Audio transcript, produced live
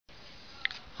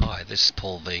This is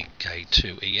Paul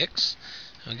VK2EX.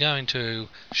 I'm going to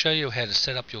show you how to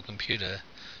set up your computer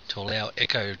to allow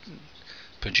Echo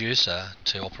Producer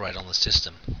to operate on the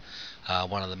system.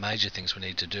 One of the major things we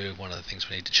need to do, one of the things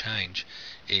we need to change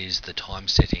is the time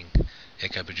setting.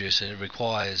 Echo Producer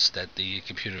requires that the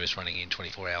computer is running in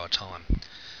 24-hour time.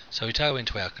 So we go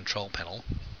into our control panel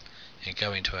and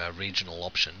go into our regional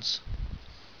options.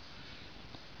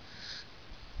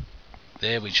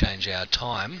 There we change our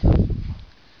time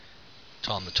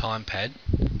the time pad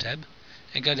tab,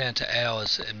 and go down to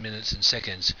hours and minutes and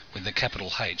seconds with the capital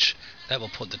H. That will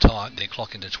put the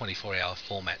clock into 24-hour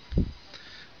format.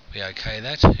 We OK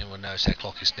that, and we'll notice our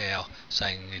clock is now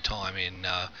saying the time in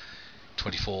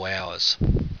 24 hours.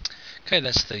 Okay,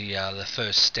 that's the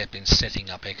first step in setting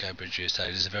up Echo Producer.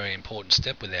 It is a very important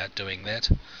step. Without doing that,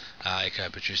 Echo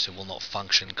Producer will not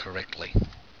function correctly.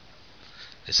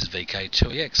 This is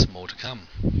VK2EX. More to come.